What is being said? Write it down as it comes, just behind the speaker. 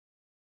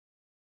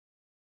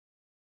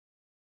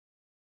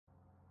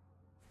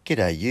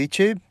G'day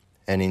YouTube,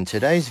 and in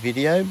today's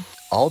video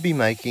I'll be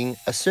making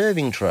a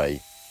serving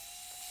tray.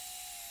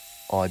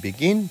 I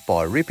begin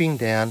by ripping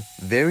down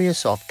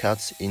various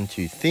offcuts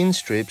into thin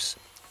strips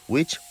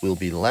which will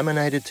be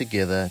laminated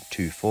together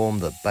to form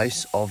the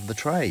base of the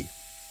tray.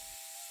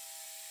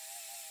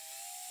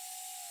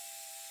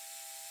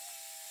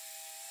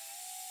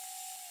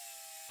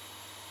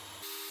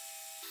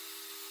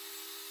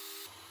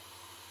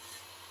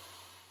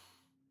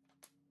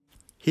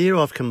 Here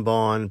I've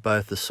combined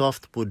both the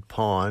softwood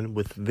pine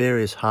with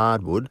various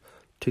hardwood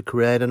to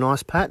create a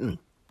nice pattern.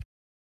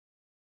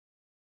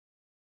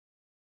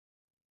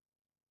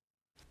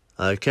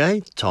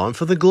 Okay, time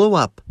for the glue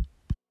up.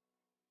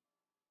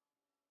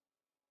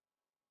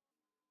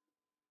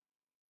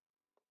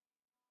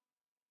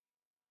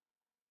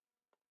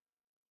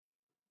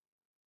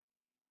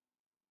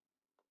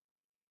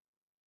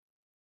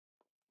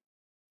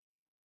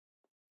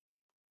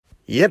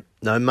 Yep,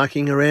 no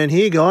mucking around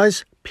here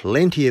guys,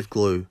 plenty of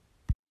glue.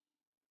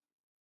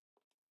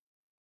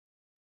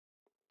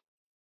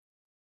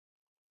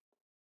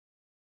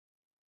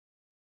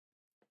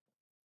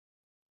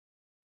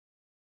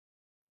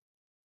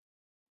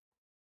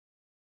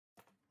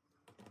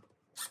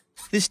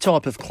 This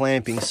type of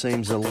clamping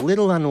seems a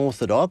little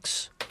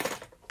unorthodox,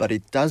 but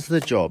it does the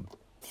job.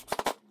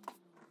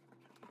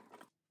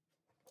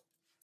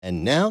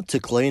 And now to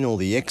clean all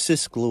the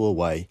excess glue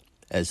away,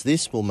 as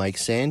this will make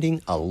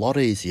sanding a lot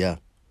easier.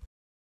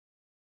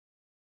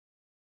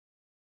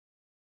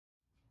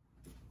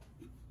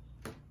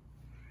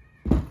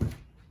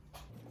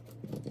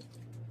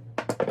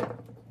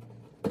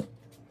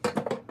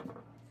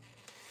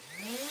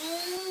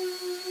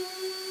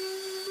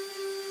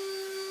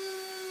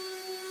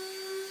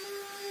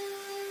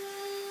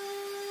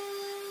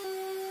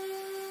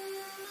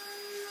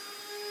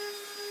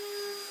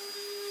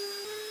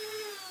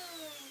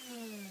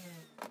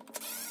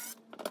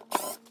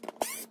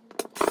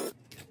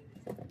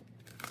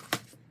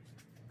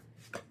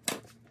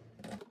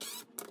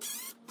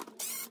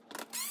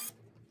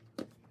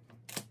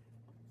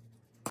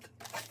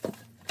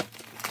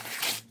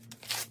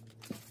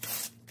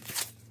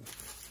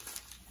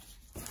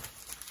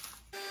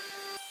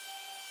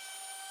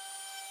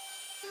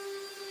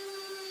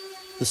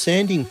 The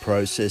sanding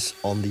process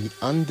on the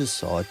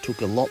underside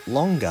took a lot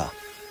longer.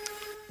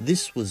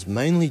 This was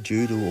mainly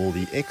due to all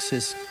the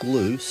excess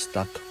glue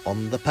stuck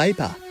on the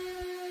paper.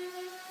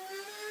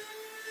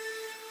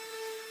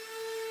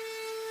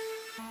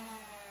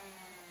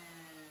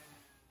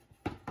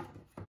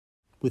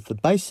 With the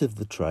base of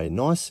the tray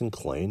nice and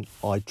clean,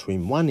 I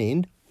trim one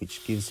end,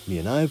 which gives me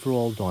an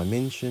overall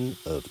dimension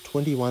of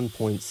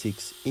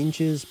 21.6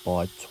 inches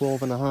by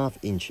 12.5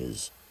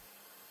 inches.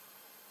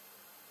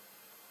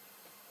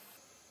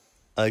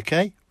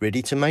 Okay,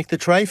 ready to make the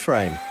tray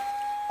frame.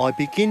 I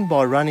begin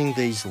by running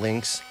these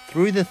lengths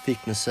through the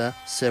thicknesser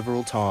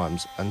several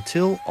times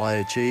until I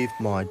achieve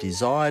my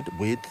desired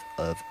width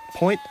of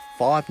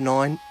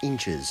 0.59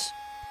 inches.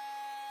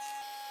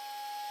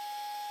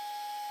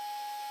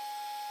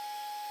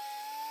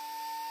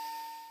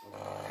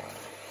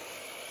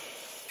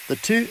 The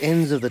two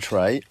ends of the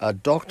tray are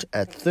docked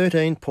at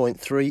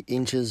 13.3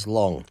 inches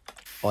long.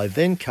 I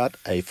then cut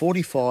a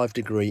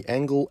 45-degree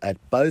angle at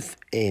both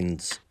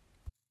ends.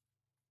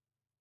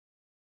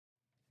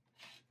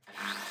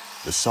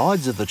 The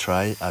sides of the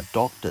tray are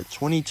docked at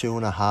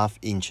 22.5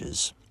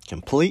 inches,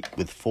 complete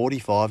with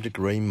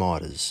 45-degree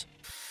mitres.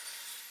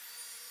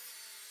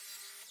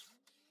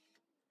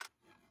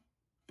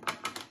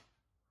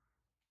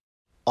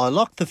 I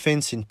lock the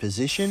fence in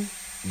position,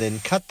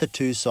 then cut the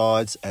two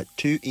sides at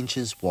 2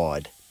 inches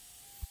wide.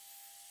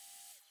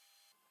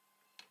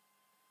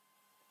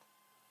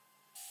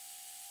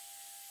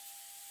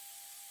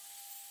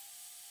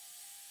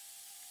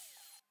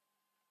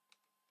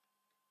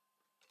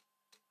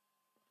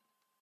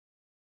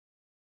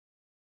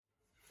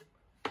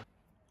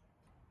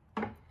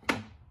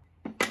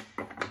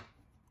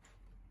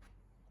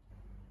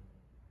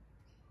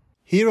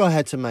 Here I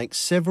had to make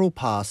several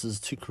passes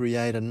to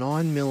create a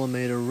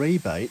 9mm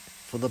rebate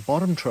for the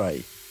bottom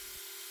tray.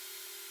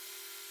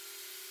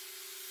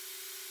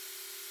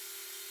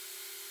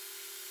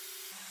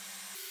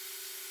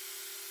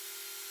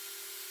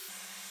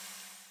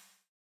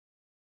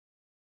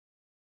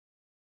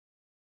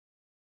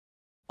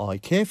 I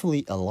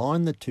carefully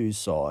aligned the two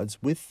sides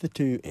with the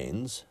two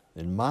ends,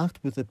 then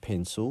marked with a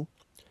pencil,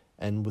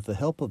 and with the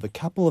help of a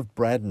couple of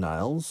brad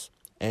nails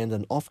and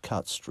an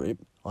offcut strip,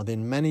 I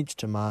then managed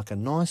to mark a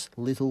nice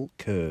little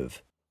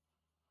curve.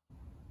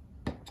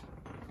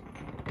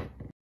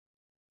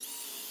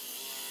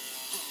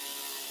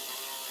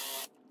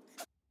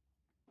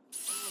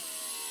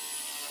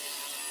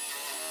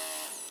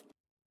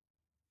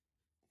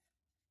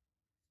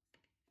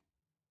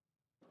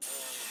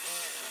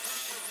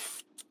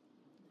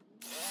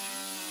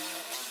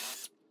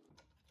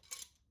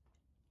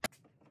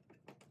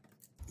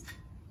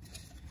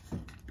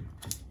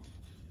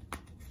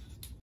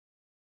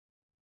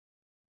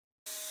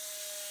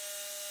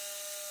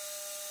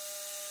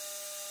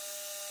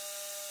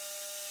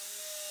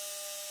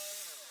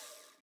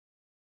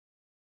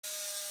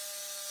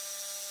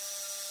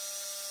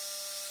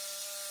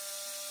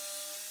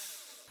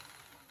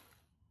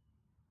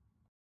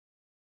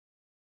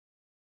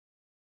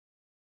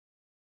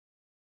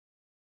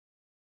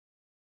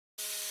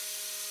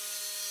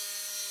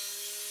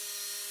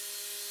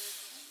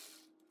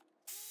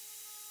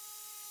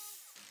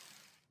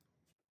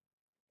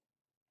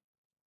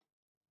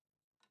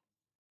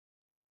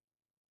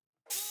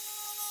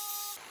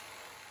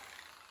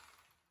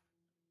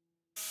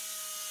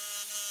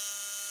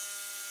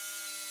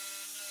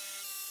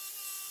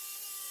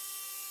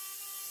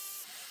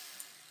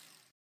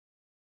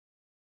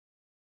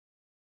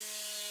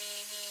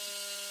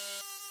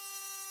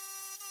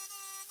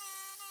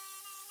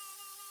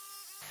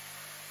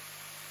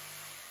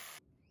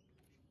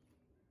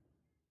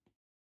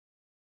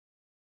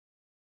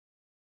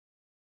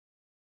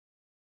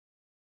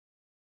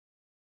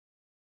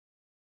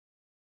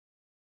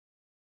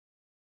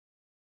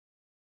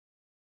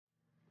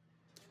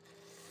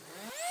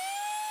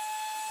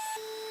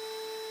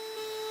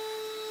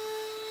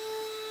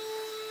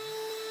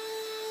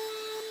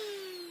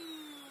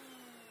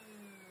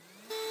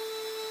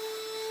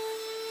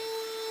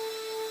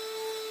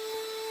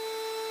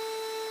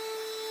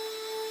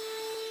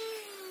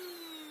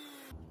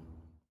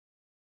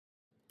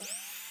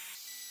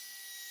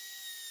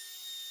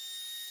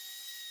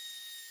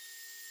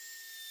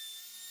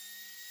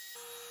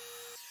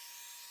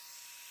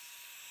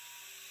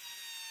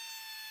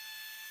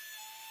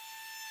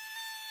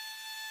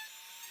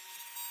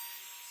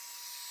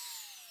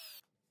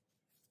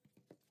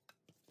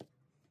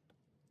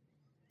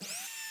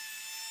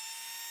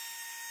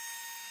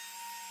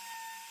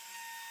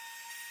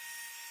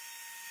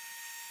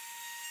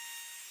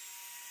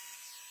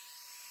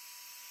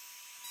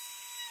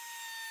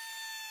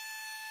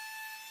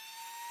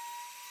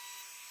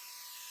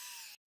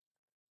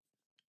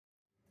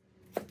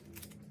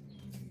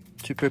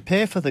 To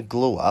prepare for the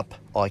glue up,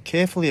 I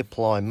carefully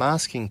apply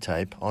masking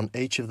tape on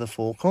each of the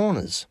 4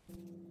 corners.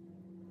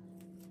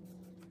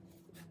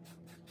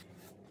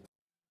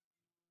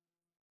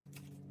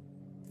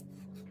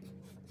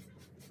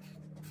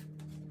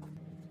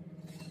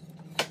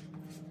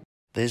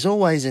 There's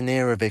always an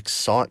air of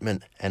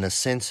excitement and a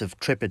sense of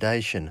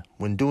trepidation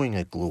when doing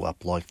a glue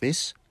up like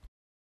this.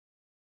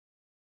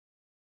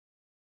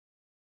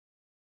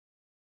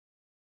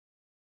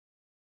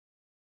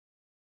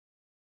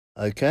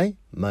 Okay,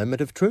 moment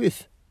of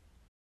truth.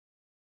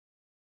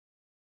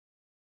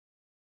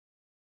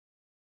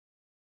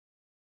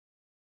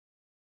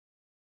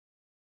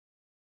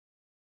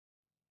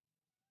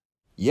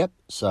 Yep,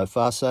 so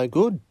far so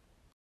good.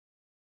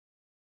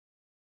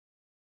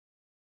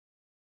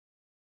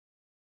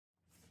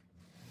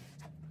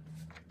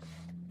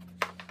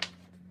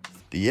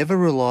 The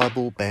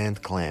ever-reliable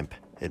band clamp.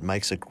 It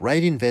makes a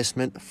great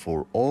investment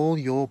for all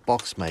your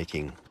box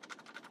making.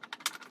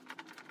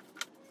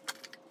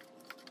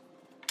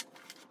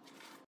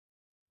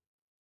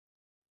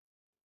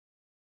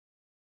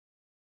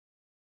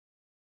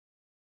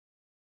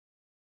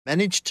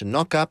 Managed to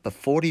knock up a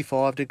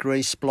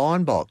 45-degree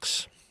spline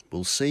box.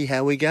 We'll see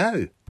how we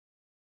go.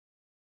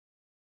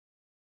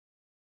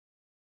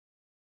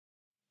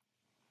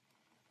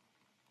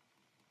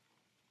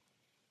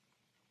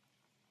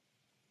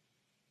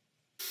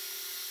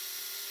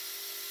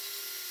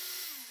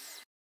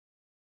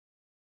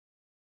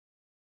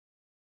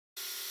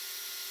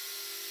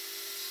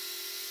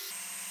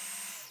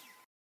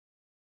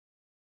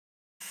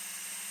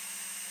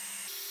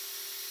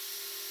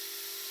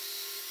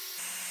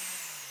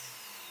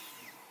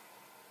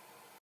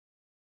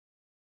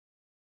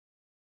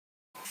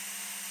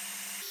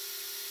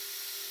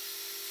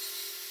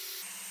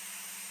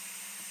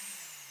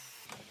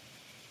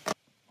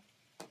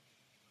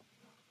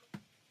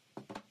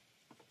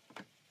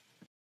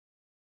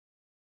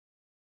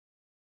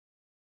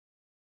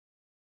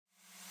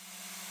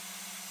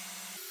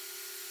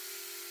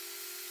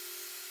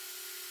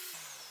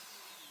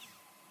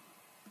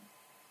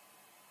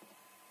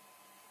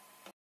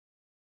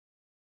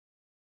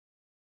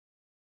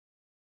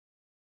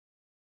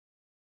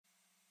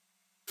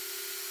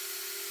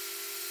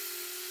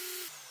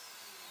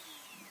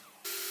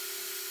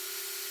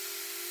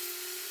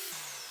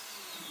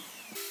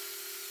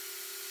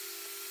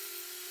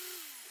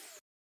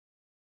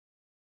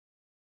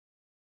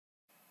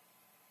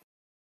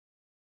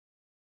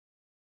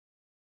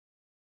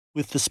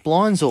 With the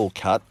splines all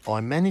cut,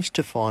 I managed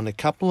to find a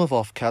couple of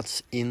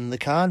offcuts in the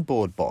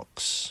cardboard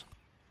box.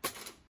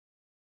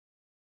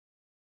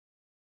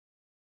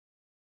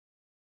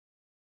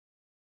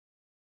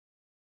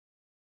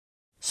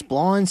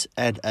 Splines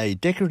add a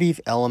decorative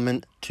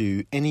element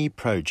to any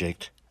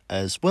project,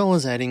 as well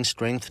as adding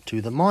strength to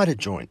the mitre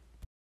joint.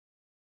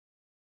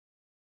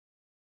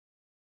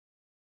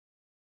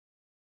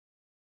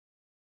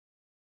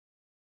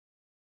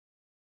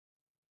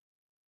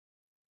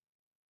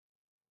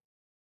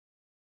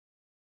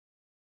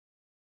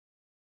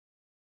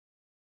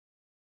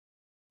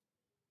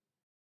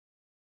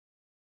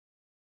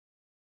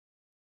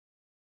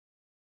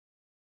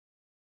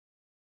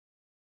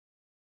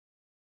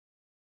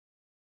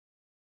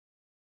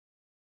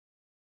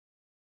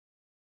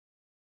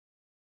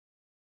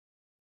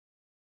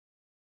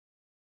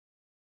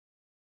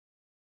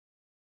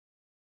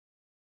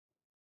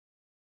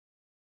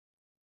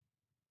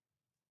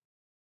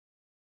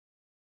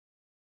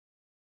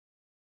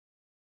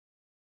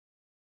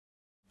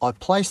 I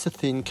placed a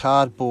thin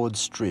cardboard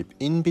strip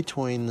in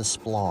between the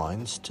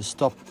splines to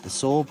stop the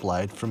saw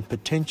blade from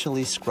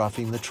potentially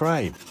scruffing the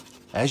tray.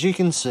 As you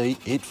can see,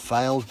 it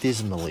failed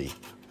dismally.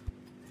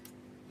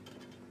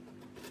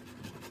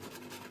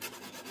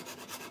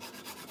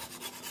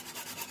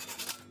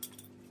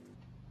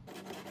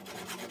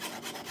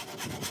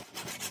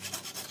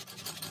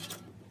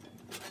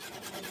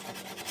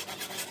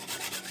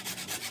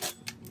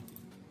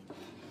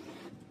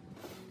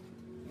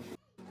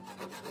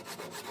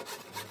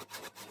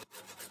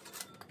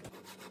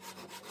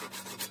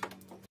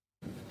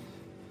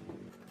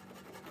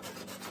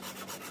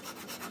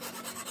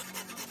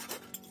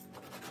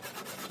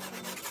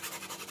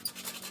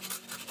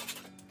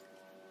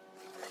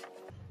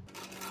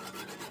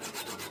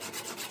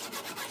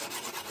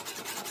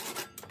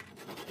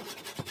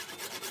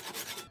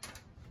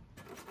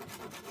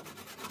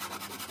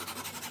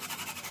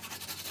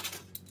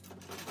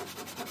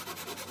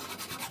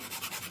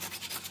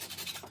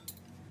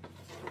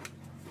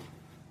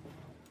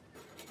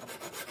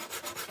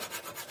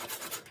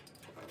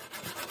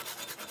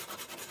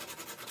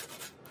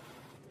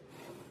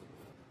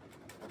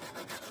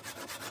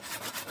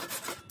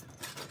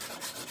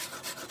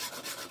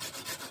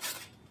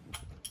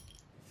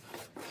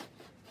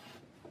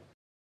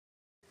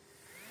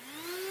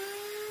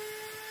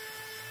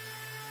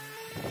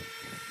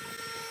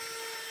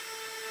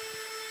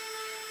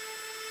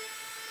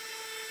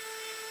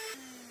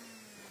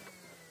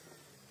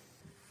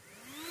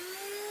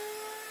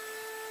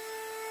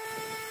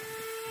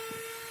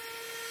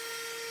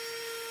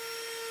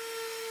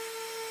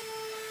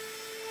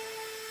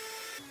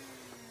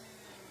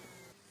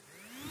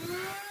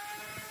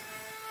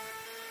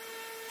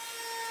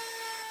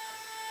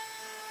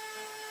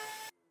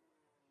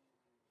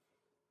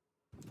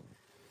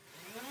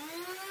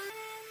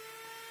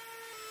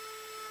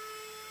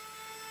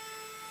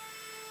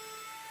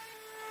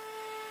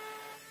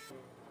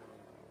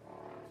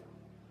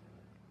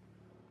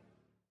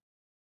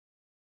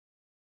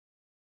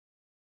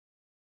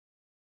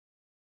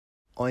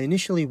 I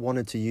initially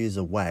wanted to use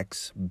a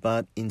wax,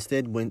 but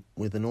instead went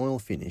with an oil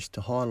finish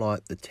to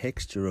highlight the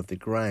texture of the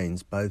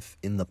grains both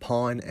in the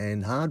pine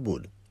and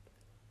hardwood.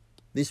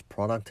 This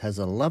product has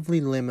a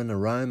lovely lemon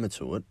aroma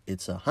to it.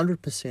 It's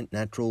 100%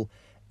 natural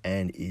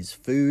and is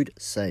food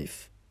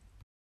safe.